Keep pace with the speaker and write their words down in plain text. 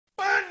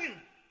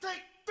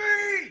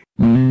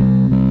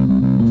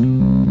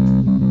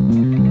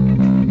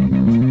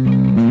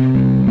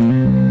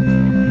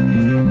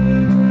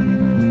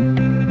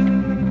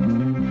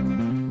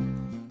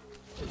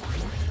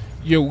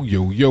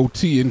Yo,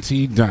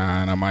 TNT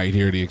Dinomight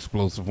here, the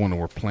explosive one,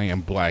 and we're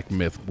playing Black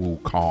Myth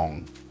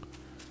Wukong.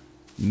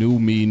 New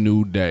me,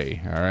 new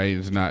day, alright?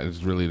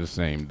 It's really the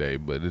same day,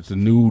 but it's a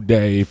new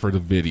day for the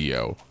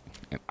video.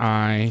 And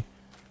I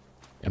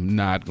am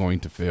not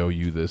going to fail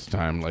you this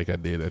time like I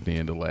did at the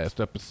end of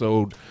last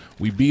episode.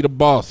 We beat a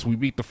boss. We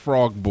beat the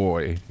frog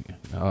boy.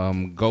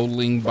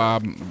 Goldling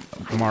Bob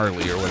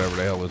Marley, or whatever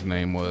the hell his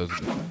name was.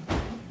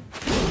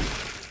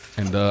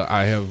 And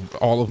I have,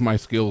 all of my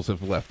skills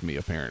have left me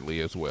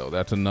apparently as well.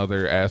 That's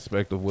another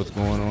aspect of what's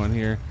going on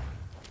here.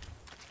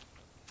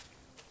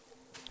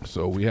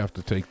 So we have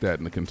to take that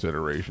into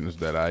consideration, is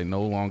that I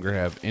no longer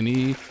have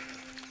any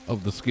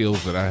of the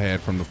skills that I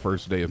had from the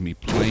first day of me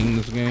playing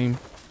this game.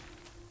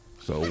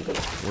 So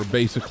we're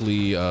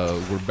basically,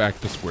 we're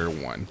back to square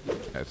one,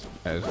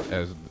 as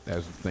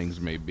things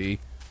may be.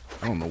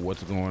 I don't know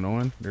what's going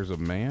on. There's a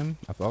man.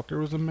 I thought there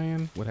was a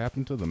man. What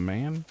happened to the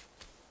man?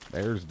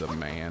 There's the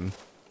man.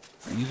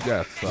 These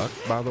guys suck,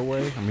 by the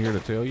way. I'm here to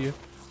tell you.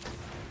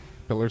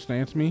 Pillar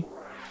stance me.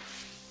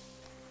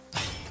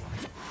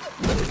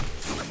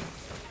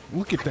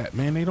 Look at that,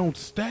 man. They don't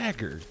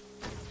stagger.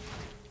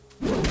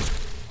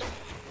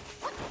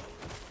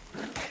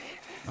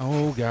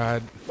 Oh,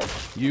 God.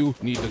 You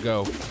need to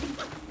go.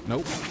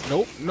 Nope.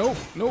 Nope. Nope.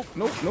 Nope.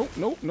 Nope. Nope.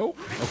 Nope. Nope.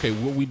 Okay,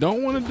 what we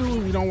don't want to do is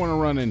we don't want to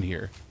run in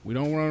here. We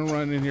don't want to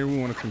run in here. We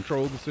want to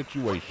control the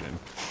situation.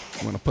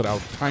 I'm going to put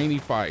out tiny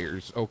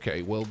fires.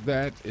 Okay, well,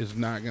 that is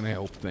not going to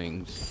help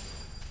things.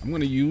 I'm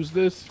going to use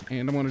this,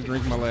 and I'm going to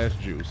drink my last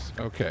juice.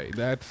 Okay,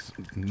 that's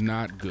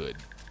not good.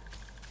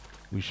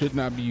 We should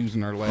not be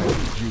using our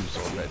last juice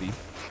already.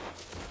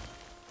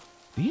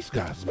 These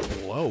guys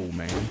blow,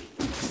 man.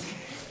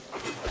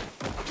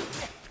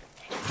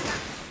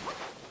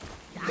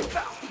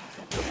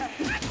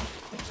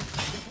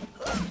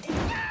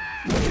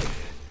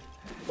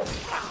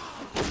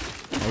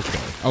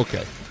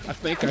 Okay, I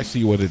think I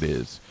see what it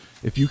is.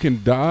 If you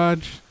can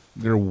dodge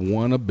their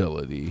one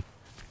ability,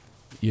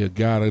 you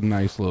got a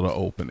nice little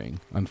opening.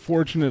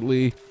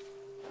 Unfortunately,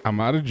 I'm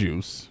out of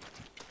juice,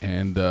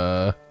 and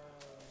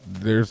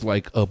there's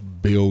like a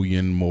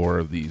billion more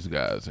of these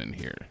guys in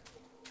here.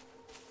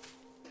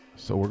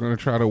 So we're going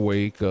to try to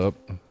wake up.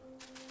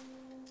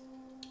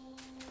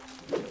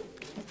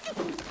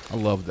 I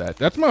love that.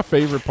 That's my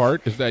favorite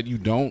part, is that you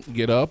don't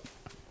get up.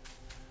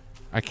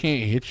 I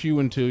can't hit you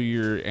until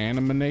you're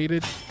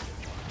animated.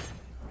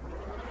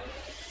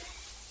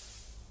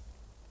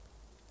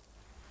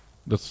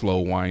 The slow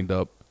wind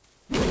up.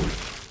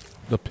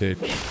 The pitch.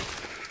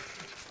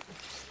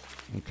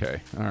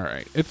 Okay, all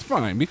right. It's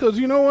fine, because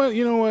you know what?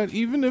 You know what?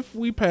 Even if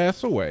we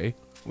pass away,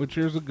 which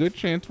there's a good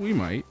chance we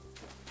might,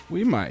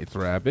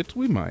 rabbits,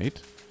 we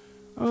might.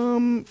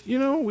 You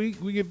know, we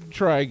get to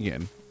try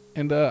again.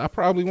 And I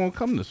probably won't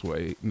come this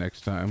way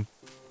next time,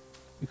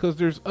 because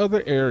there's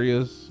other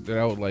areas that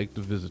I would like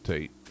to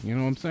visitate. You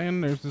know what I'm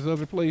saying? There's these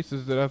other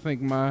places that I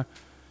think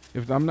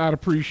if I'm not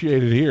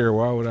appreciated here,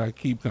 why would I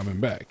keep coming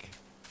back?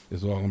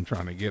 Is all I'm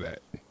trying to get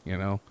at, you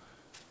know?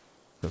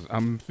 Because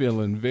I'm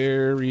feeling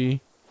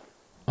very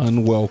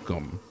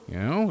unwelcome, you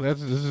know?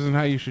 This isn't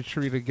how you should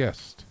treat a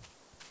guest.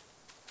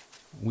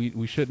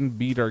 We shouldn't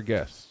beat our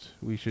guest.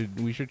 We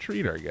should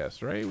treat our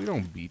guest, right? We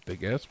don't beat the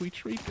guest, we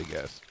treat the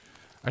guest.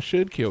 I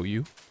should kill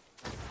you.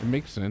 It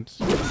makes sense.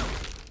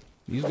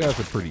 These guys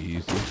are pretty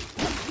easy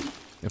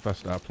if I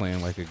stop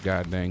playing like a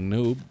goddamn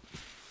noob.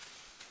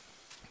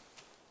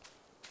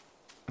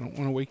 I don't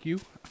want to wake you.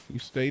 You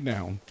stay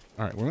down.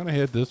 All right, we're going to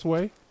head this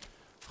way,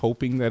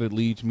 hoping that it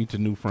leads me to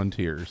new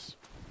frontiers.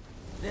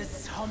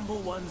 This humble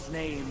one's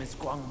name is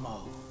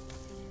Guangmo.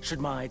 Should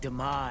my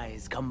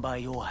demise come by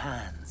your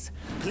hands,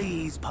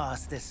 please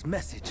pass this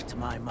message to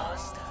my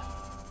master.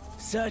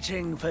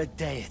 Searching for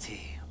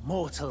deity,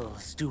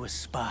 mortals do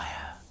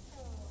aspire.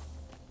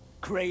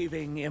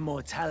 Craving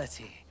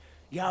immortality,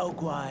 Yao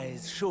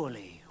Guais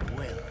surely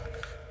will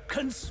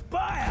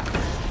conspire.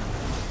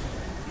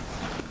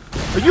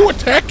 Are you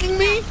attacking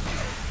me?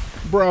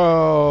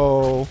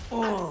 Bro.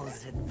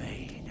 All's in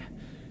vain.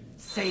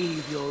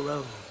 Save your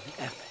own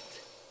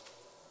effort.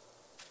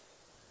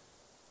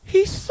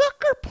 He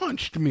sucker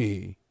punched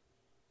me.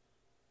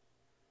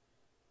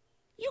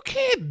 You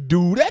can't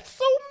do that.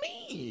 So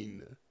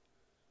mean.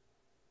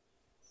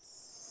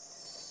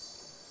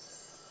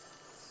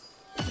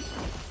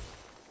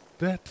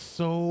 That's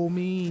so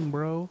mean,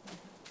 bro.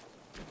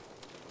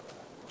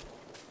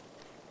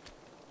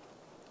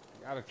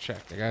 I gotta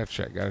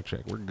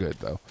check. We're good,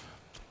 though.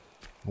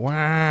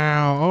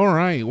 Wow. All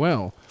right.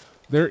 Well,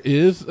 there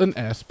is an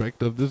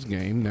aspect of this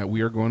game that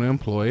we are going to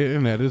employ,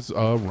 and that is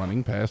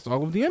running past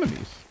all of the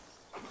enemies.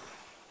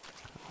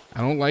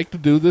 I don't like to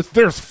do this.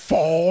 There's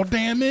fall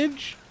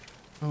damage?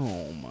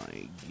 Oh,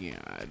 my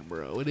God,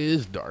 bro. It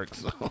is Dark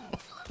Souls.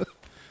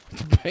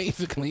 It's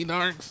basically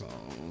Dark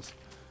Souls.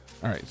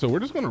 All right, so we're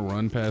just going to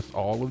run past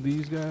all of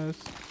these guys.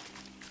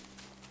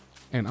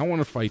 And I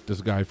want to fight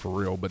this guy for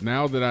real, but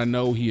now that I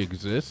know he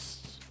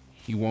exists,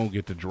 he won't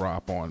get to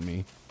drop on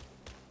me.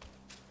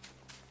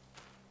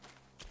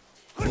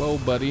 Hello,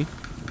 buddy.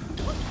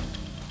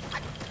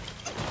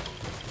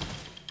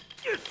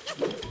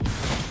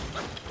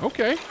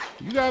 Okay,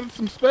 you got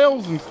some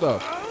spells and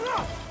stuff.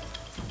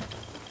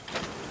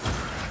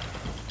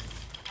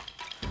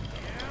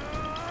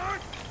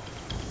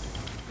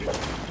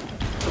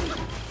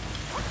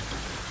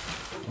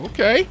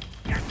 Okay.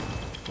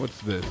 What's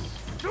this?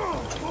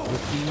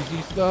 This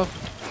easy stuff?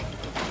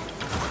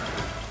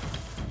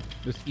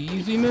 This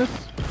easiness?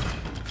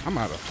 I'm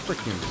out of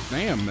freaking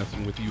Sam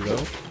messing with you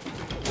though.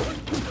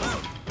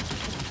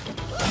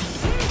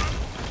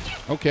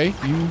 Okay,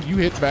 you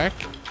hit back.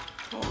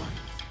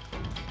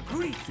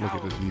 Look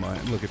at this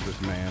man. Look at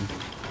this man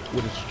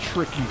with his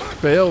tricky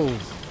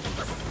spells.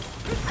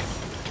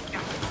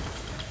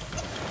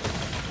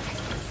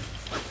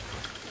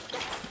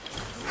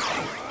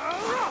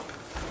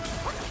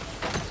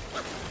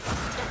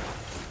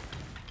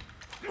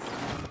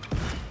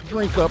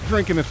 Drink up,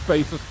 drink in his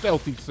face, a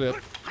stealthy sip.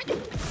 You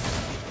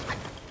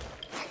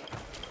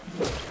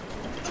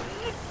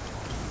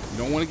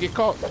don't want to get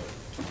caught.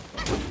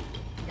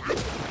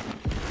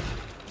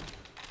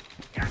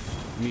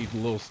 Need a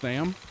little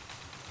stam.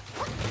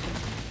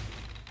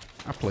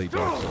 I played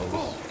Dark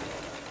Souls.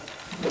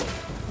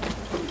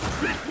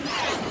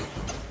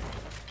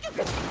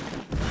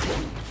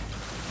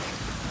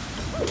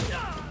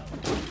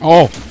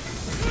 Oh!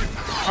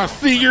 I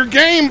see your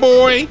game,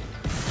 boy!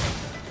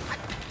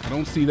 I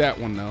don't see that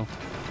one, though.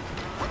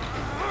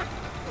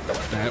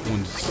 That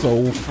one's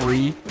so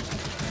free.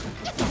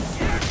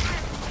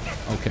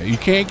 Okay, you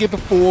can't get the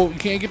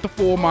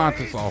full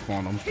Montes off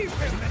on him.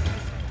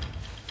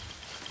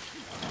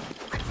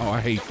 Oh,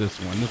 I hate this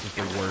one. This is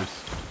the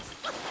worst.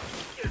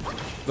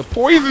 The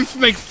poison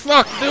snakes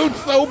suck, dude,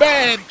 so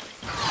bad.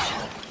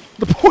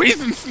 The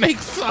poison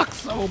snakes suck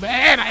so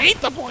bad. I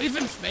hate the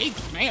poison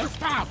snakes, man.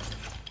 Stop.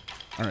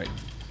 All right,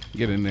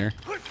 get in there.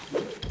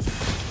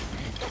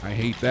 I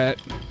hate that,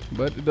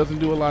 but it doesn't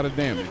do a lot of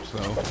damage, so.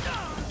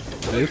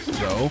 This,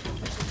 though.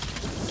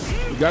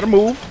 You gotta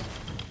move.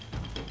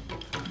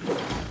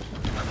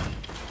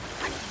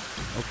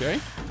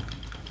 Okay.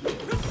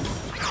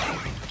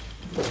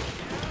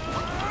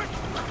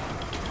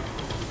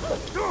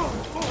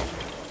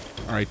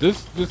 All right,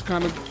 this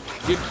kind of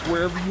gets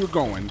wherever you're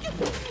going.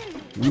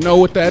 We know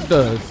what that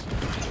does.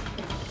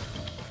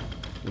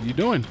 What are you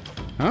doing?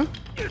 Huh?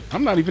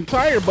 I'm not even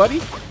tired,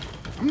 buddy.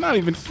 I'm not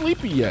even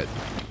sleepy yet.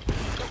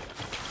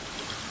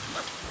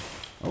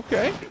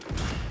 Okay.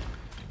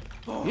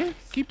 Yeah,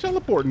 keep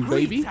teleporting,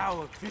 baby.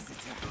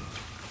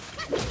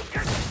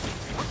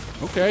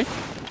 Okay.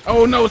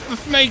 Oh no, it's the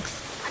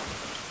snakes.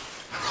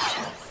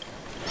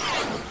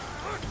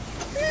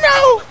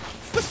 No!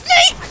 The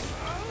snakes!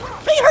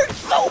 They hurt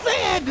so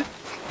bad!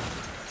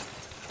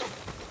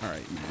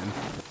 Alright, man.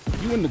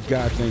 You and the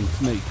goddamn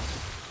snakes.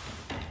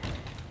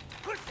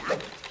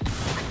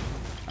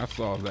 I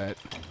saw that.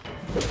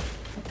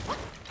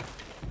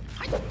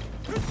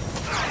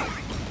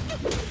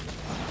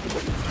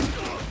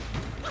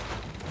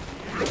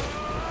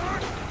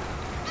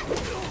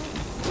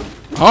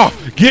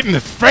 Oh, get in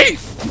his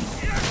face!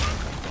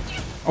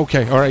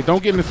 Okay, alright,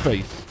 don't get in his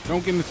face. Don't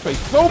get in his face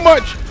so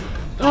much!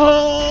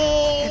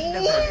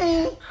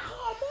 Oh!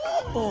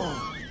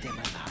 Oh,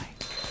 Dinomight.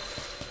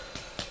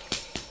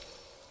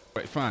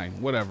 Right, fine,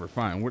 whatever,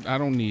 fine. I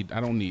don't need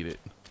it.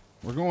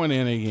 We're going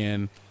in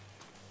again.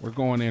 We're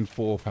going in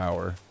full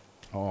power.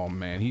 Oh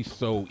man, he's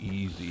so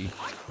easy.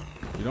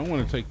 You don't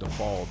want to take the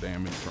fall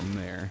damage from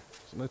there.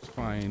 So let's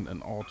find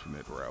an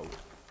alternate route.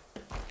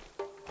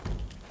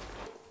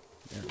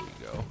 There we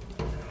go.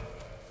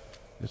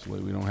 This way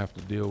we don't have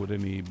to deal with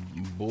any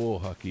bull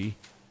hucky.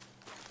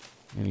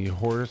 Any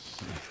horse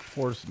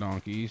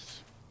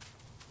donkeys.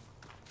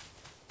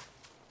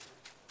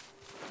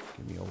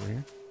 Get me over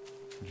here.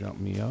 Jump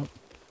me up.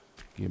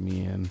 Get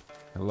me in.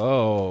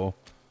 Hello.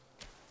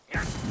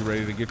 You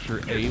ready to get your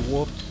A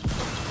whooped?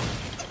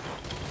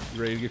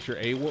 You ready to get your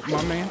A whooped,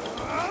 my man?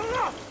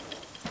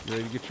 You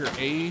ready to get your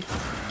A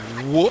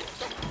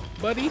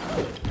whooped, buddy?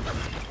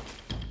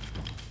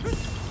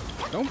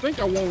 Don't think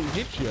I won't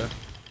hit you.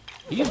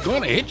 He's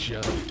gonna hit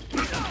you.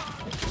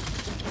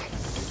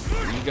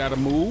 You gotta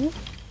move.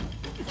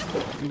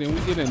 And then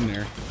we get in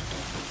there.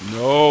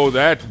 No,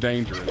 that's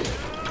dangerous.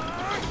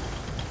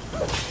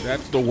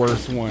 That's the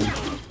worst one.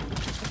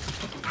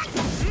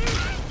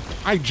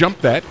 I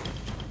jumped that.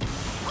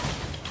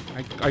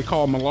 I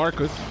call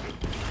Malarcus.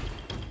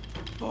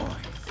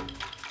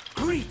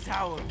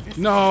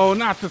 No,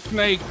 not the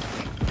snakes.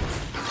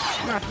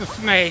 Not the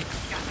snakes.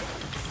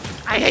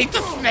 I hate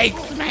the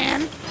snakes,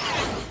 man.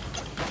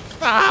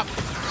 Stop.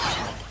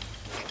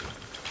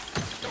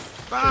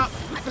 Stop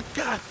with the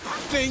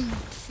goddamn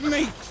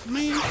snakes,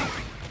 man.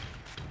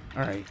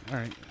 All right.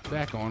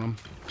 Back on them.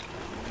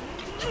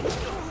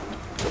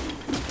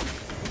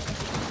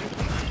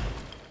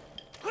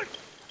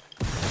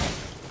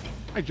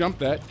 I jumped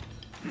that.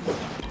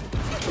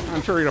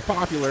 Contrary to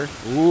popular.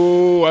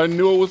 Ooh, I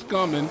knew it was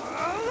coming.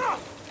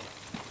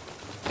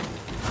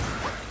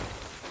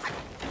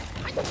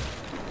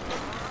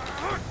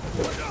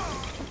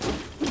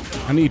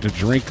 I need to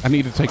drink. I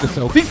need to take a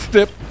stealthy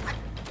sip.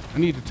 I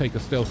need to take a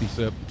stealthy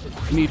sip.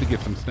 I need to get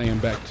some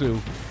stand back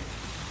too.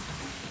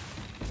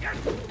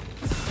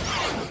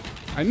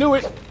 I knew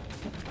it.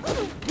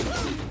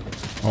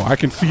 Oh, I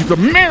can see the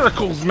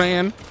miracles,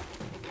 man.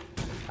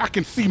 I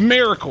can see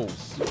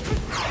miracles.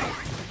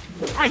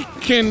 I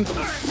can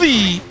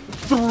see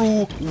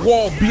through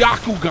wall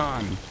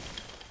Byakugan.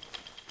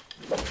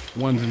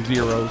 Ones and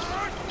zeros.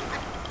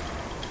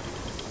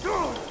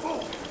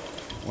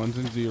 Ones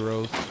and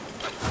zeros.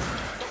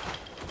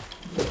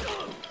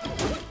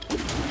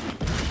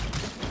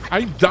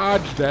 I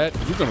dodged that.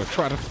 You're gonna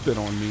try to spit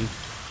on me,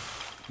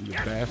 you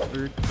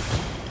bastard.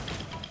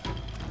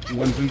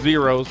 Ones and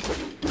zeros.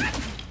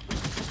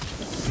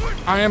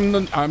 I'm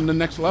the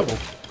next level.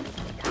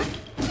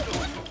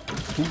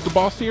 Who's the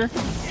boss here?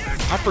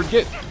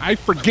 I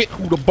forget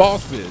who the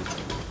boss is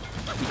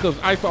because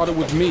I thought it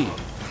was me.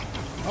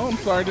 Oh, I'm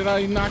sorry. Did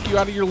I knock you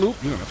out of your loop?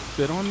 You're gonna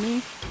spit on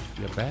me,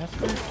 you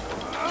bastard.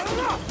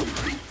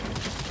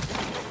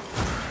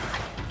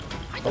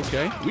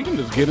 Okay, we can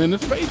just get in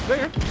his face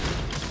there.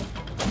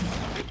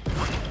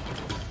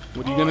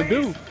 What are you gonna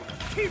do?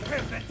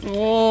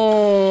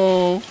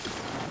 Oh,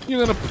 you're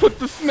gonna put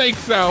the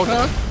snakes out,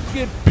 huh?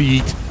 Get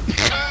beat.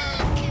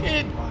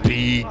 Get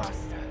beat.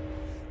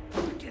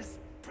 Is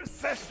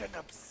possession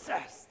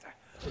obsessed.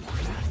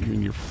 You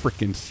and your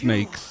frickin'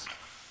 snakes.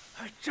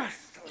 I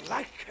just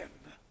like him.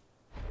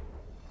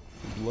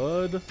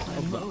 Blood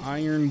of the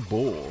Iron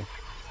Bull.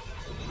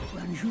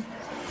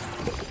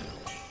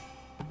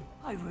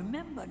 I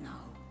remember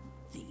now.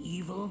 The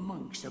evil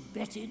monks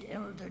abetted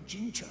Elder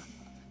Jincha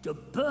to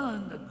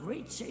burn the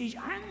great sage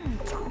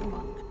and tongue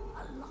monk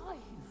alive.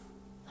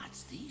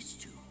 That's these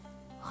two.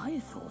 I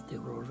thought they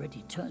were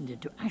already turned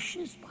into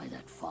ashes by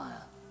that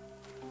fire.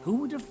 Who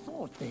would have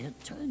thought they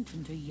had turned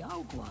into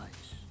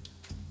Yaoguais?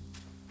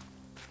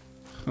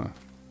 Huh.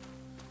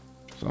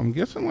 So I'm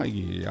guessing like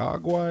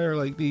Yaoguai are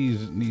like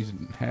these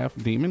half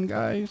demon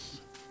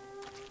guys.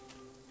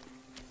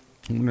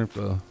 I wonder if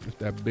the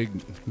big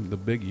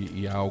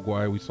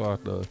Yaoguai we saw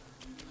at the.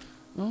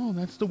 Oh,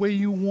 that's the way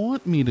you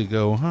want me to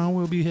go, huh?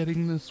 We'll be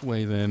heading this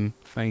way then.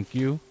 Thank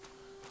you.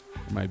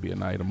 There might be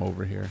an item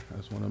over here. I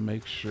just want to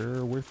make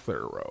sure we're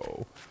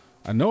thorough.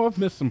 I know I've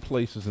missed some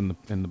places in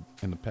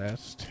the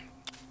past,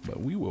 but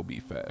we will be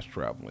fast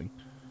traveling.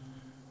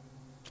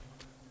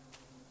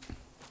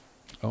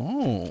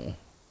 Oh.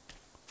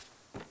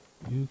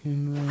 You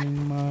can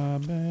ring my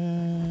bell.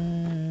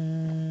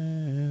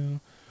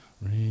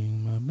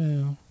 Ring my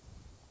bell.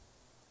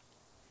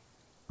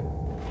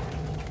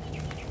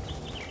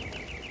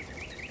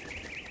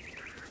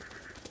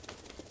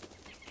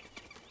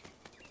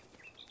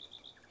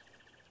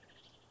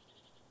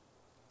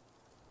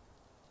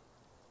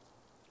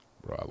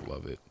 Bro, I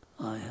love it.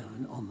 I have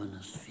an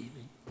ominous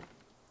feeling.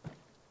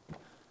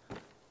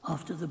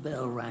 After the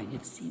bell rang,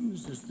 it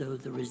seems as though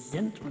the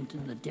resentment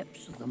in the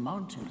depths of the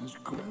mountain has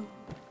grown.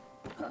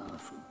 Ah,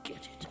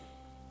 forget it.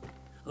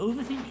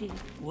 Overthinking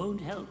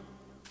won't help.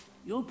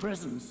 Your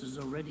presence has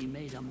already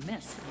made a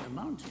mess in the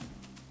mountain.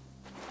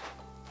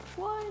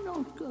 Why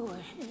not go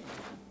ahead?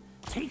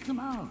 Take them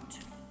out,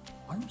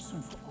 once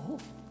and for all.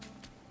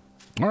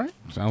 All right,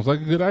 sounds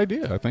like a good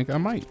idea. I think I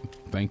might.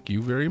 Thank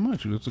you very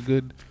much. It's a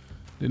good.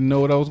 Didn't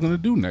know what I was gonna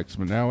do next,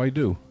 but now I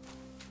do.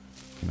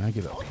 Can I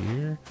get up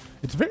here?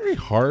 It's very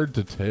hard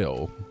to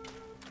tell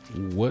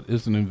what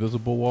is an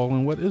invisible wall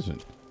and what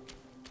isn't.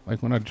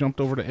 Like when I jumped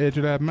over the edge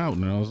of that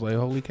mountain, I was like,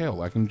 "Holy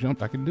cow! I can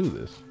jump! I can do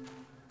this."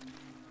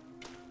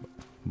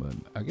 But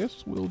I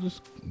guess we'll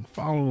just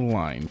follow the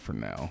line for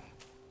now.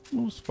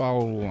 We'll just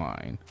follow the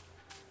line.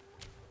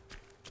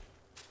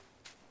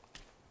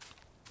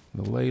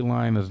 The ley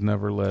line has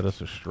never led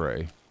us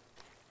astray.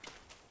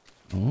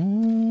 Oh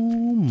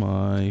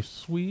my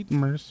sweet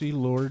mercy,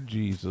 Lord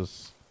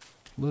Jesus.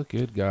 Look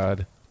at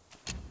God.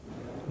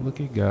 Look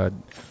at God.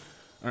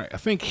 All right, I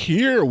think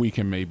here we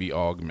can maybe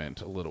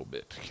augment a little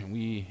bit. Can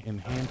we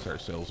enhance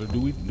ourselves, or do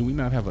we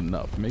not have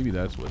enough? Maybe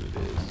that's what it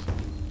is.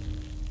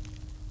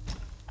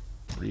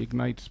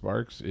 Reignite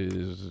sparks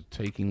is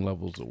taking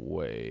levels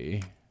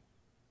away.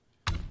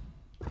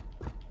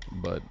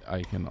 But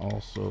I can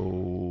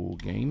also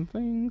gain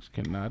things.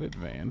 Cannot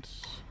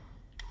advance.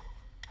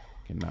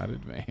 Cannot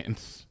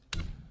advance.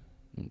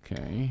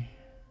 Okay.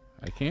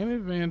 I can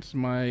advance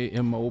my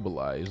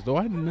immobilize, though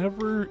I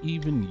never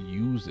even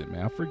use it,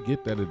 man. I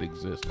forget that it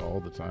exists all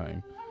the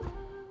time.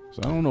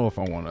 So I don't know if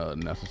I want to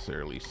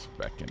necessarily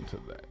spec into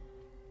that.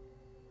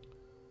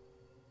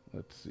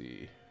 Let's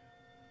see.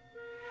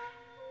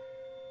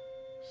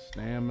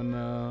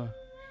 Stamina,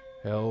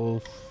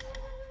 health,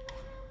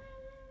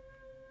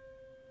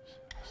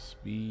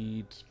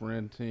 speed,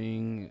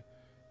 sprinting,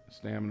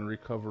 stamina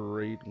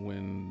recovery rate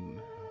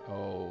when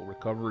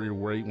recovery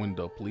rate when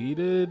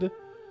depleted.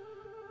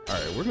 All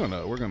right,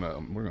 we're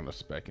gonna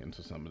spec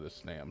into some of this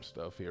stam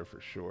stuff here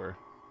for sure.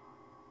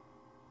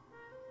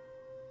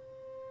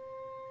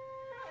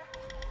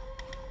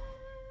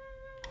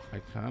 I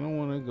kind of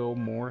want to go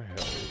more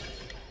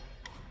health.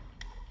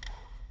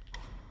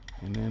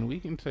 And then we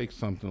can take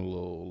something a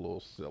little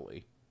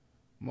silly.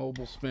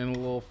 Mobile spin a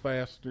little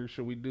faster.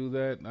 Should we do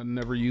that? I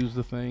never use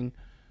the thing.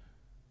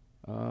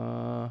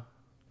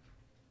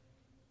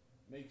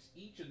 Makes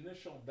each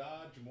initial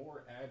dodge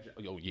more agile.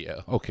 Oh,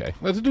 yeah. Okay.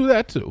 Let's do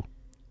that, too.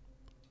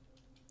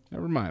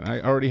 Never mind.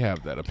 I already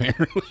have that,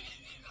 apparently.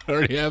 I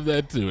already have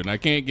that, too. And I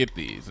can't get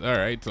these. All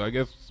right. So I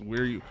guess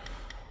we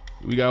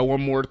got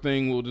one more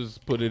thing. We'll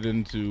just put it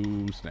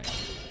into standard.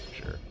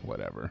 Sure.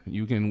 Whatever.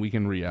 We can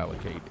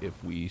reallocate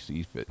if we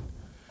see fit.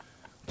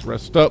 Let's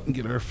rest up and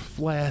get our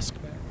flask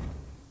back.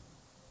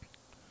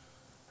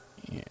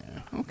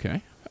 Yeah.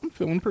 Okay. I'm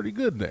feeling pretty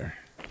good there.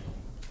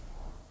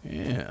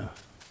 Yeah.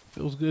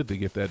 Feels good to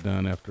get that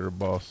done after a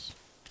boss.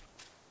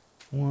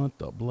 What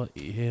the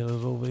bloody hell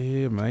is over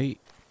here, mate?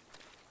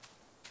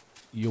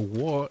 You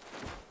what?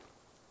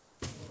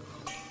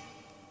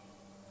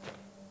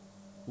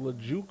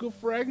 Lajuka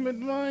fragment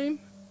mine?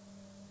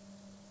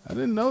 I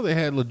didn't know they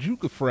had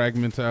Lajuka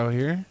fragments out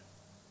here.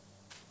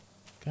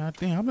 God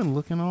damn, I've been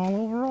looking all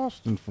over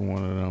Austin for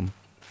one of them.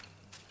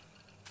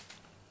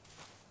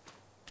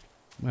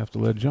 I'm gonna have to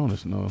let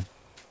Jonas know.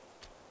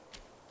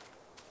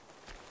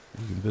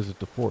 We can visit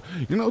the fort.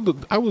 You know,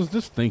 I was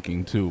just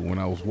thinking too when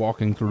I was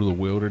walking through the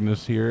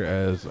wilderness here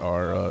as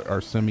our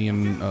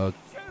simian. Sour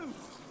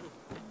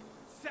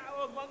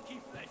monkey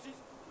flesh is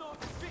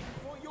not fit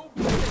for your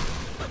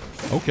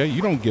body. Okay,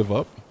 you don't give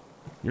up.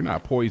 You're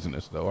not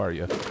poisonous though, are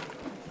you?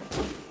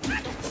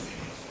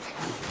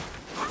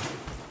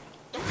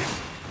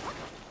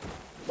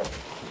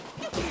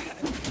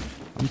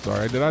 I'm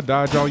sorry. Did I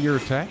dodge all your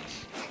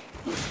attacks?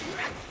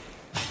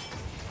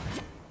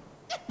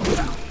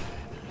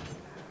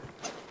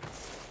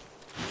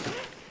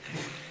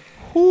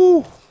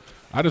 Whew.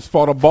 I just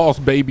fought a boss,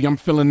 baby. I'm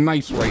feeling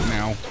nice right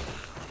now.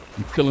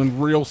 I'm feeling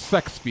real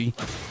sexy.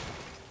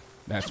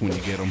 That's when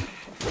you get him.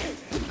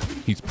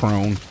 He's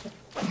prone.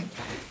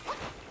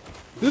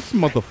 This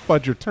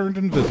motherfudger turned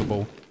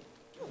invisible.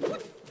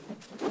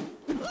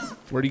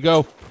 Where'd he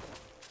go?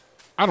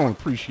 I don't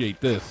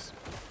appreciate this.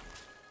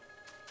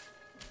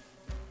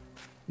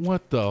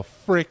 What the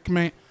frick,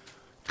 man?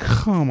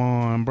 Come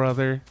on,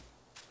 brother.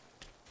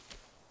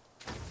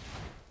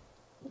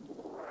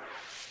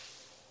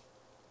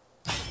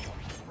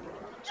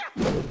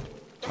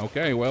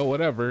 Okay, well,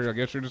 whatever. I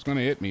guess you're just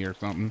gonna hit me or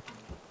something.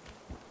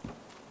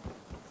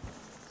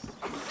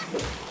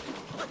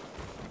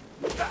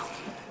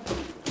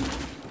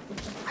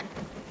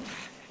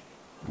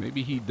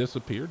 Maybe he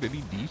disappeared. Did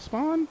he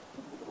despawn?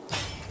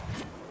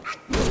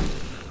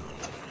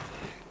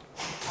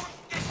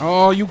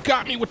 Oh, you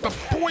got me with the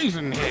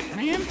poison hit,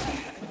 man.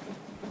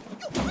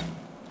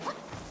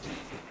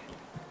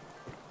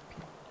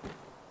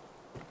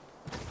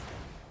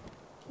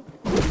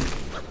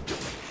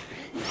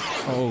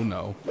 Oh,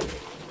 no.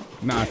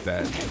 Not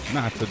that.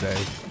 Not today.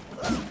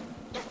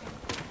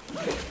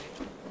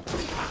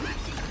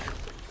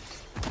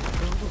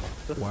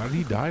 Why did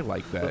he die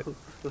like that?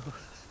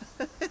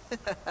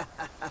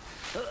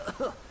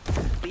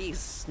 These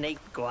snake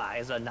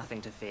guys are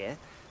nothing to fear.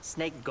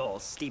 Snake gall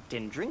steeped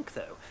in drink,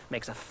 though,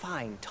 makes a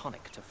fine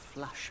tonic to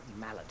flush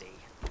malady.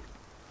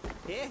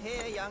 Here,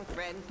 here, young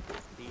friend.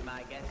 Be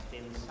my guest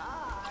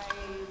inside.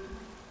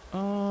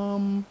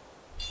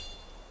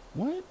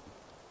 What?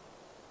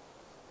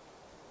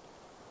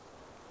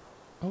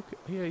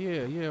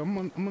 Okay, yeah.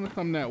 I'm gonna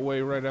come that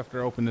way right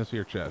after I open this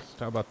here chest.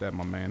 How about that,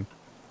 my man?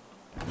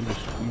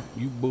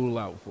 You bool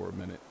out for a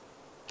minute.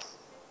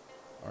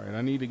 All right,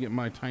 I need to get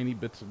my tiny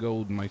bits of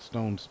gold and my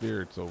stone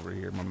spirits over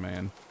here, my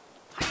man.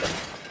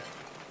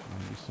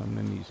 Maybe some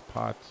in these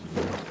pots and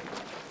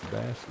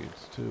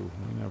baskets too.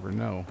 You never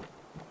know.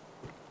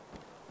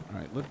 All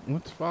right,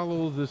 let's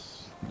follow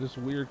this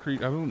weird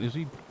creature. I don't. Is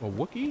he a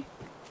Wookiee?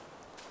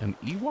 An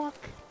Ewok?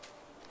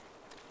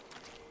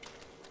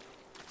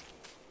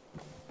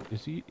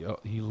 Is he?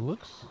 He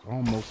looks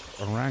almost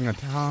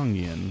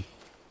orangutanian.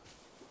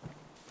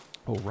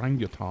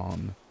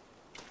 Orangutan.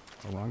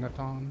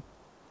 Orangutan.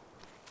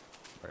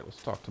 All right,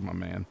 let's talk to my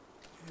man.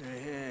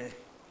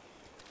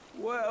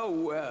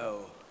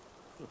 Well.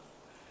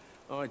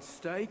 I'd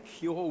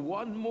stake you're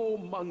one more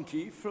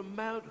monkey from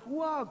Mount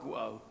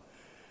Huaguo.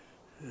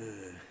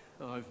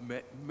 I've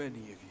met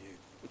many of you.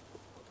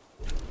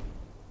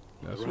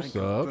 That's Rank what's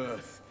of up.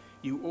 birth,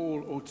 you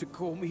all ought to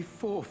call me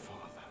forefather.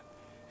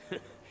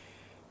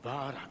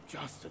 But I'm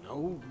just an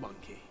old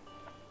monkey,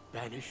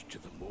 banished to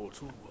the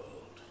mortal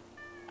world.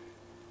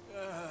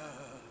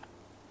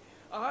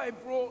 I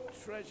brought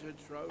treasure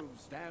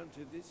troves down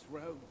to this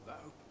road,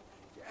 though.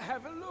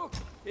 Have a look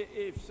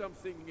if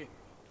something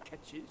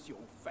catches your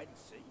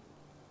fancy.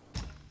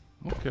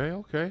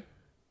 Okay.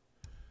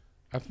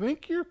 I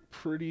think you're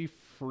pretty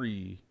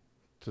free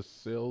to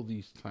sell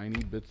these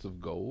tiny bits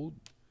of gold.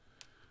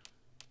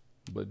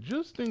 But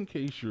just in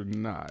case you're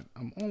not,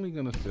 I'm only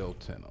going to sell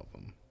 10 of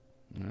them.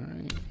 All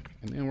right.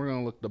 And then we're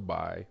going to look to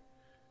buy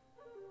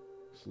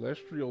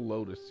Celestial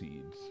Lotus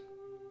Seeds.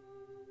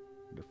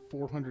 They're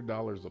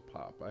 $400 a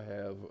pop. I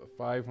have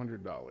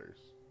 $500.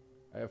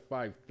 I have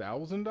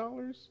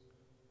 $5,000?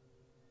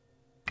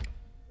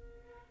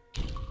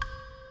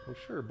 Oh,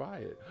 sure, buy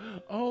it.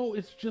 Oh,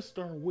 it's just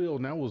our will.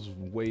 And that was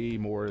way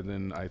more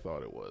than I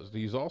thought it was.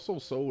 He's also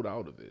sold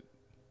out of it.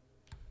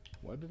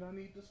 What did I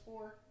need this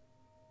for?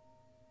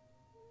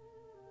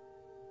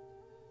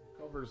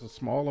 Covers a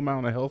small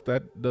amount of health.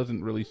 That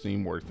doesn't really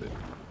seem worth it.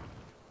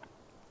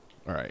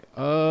 All right.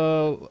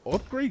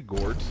 Upgrade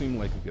gourd seemed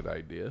like a good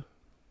idea.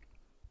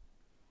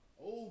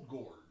 Old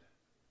gourd.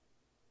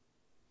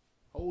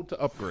 Hold to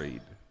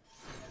upgrade.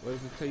 What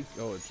does it take?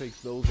 Oh, it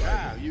takes those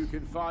Now items. you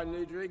can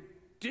finally drink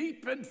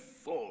deep and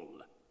full.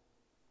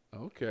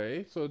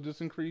 Okay, so it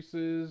just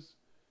increases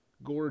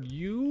gourd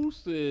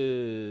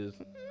uses.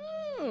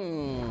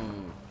 Oh.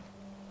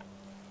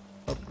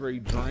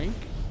 Upgrade drink.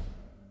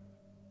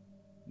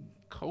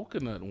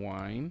 Coconut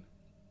wine.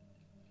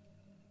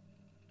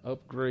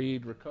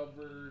 Upgrade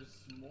recovers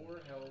more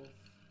health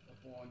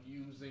upon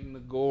using the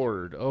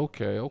gourd.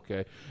 Okay,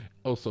 okay.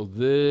 Oh, so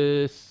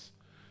this...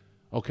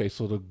 Okay,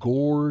 so the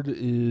gourd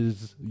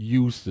is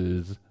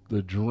uses.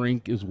 The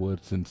drink is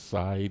what's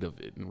inside of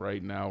it. And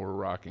right now we're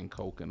rocking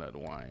coconut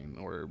wine.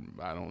 Or,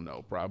 I don't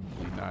know,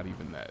 probably not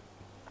even that.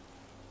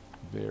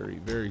 Very,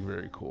 very,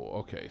 very cool.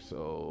 Okay,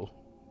 so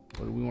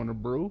what do we want to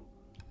brew?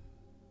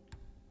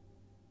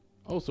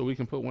 Oh, so we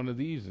can put one of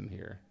these in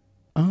here.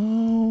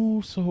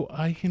 Oh, so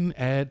I can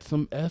add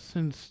some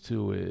essence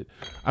to it.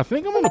 I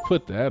think I'm going to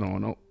put that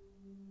on. Oh,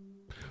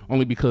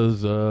 only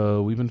because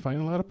we've been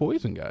fighting a lot of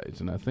poison guys.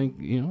 And I think,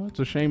 you know, it's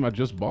a shame I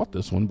just bought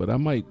this one. But I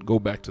might go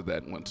back to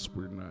that once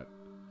we're not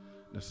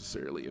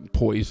necessarily in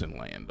poison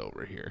land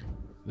over here.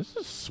 This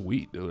is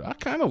sweet, dude. I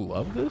kind of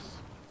love this.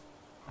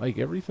 Like,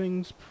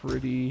 everything's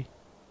pretty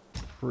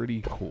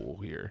cool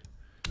here.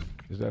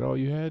 Is that all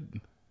you had?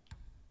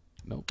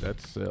 Nope,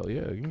 that's sell.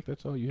 Yeah, I think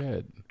that's all you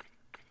had.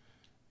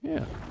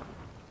 Yeah.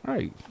 All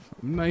right.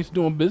 Nice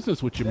doing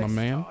business with you, my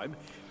man. Time,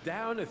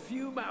 down a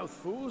few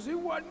mouthfuls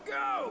in one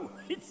go.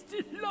 It's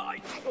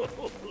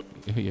delightful.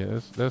 Yeah,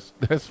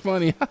 that's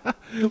funny.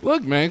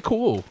 Look, man,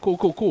 cool.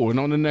 And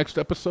on the next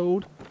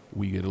episode,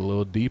 we get a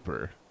little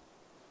deeper.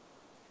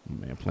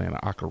 Man, playing an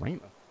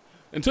ocarina.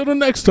 Until the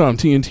next time,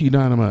 TNT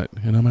Dynamite,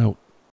 and I'm out.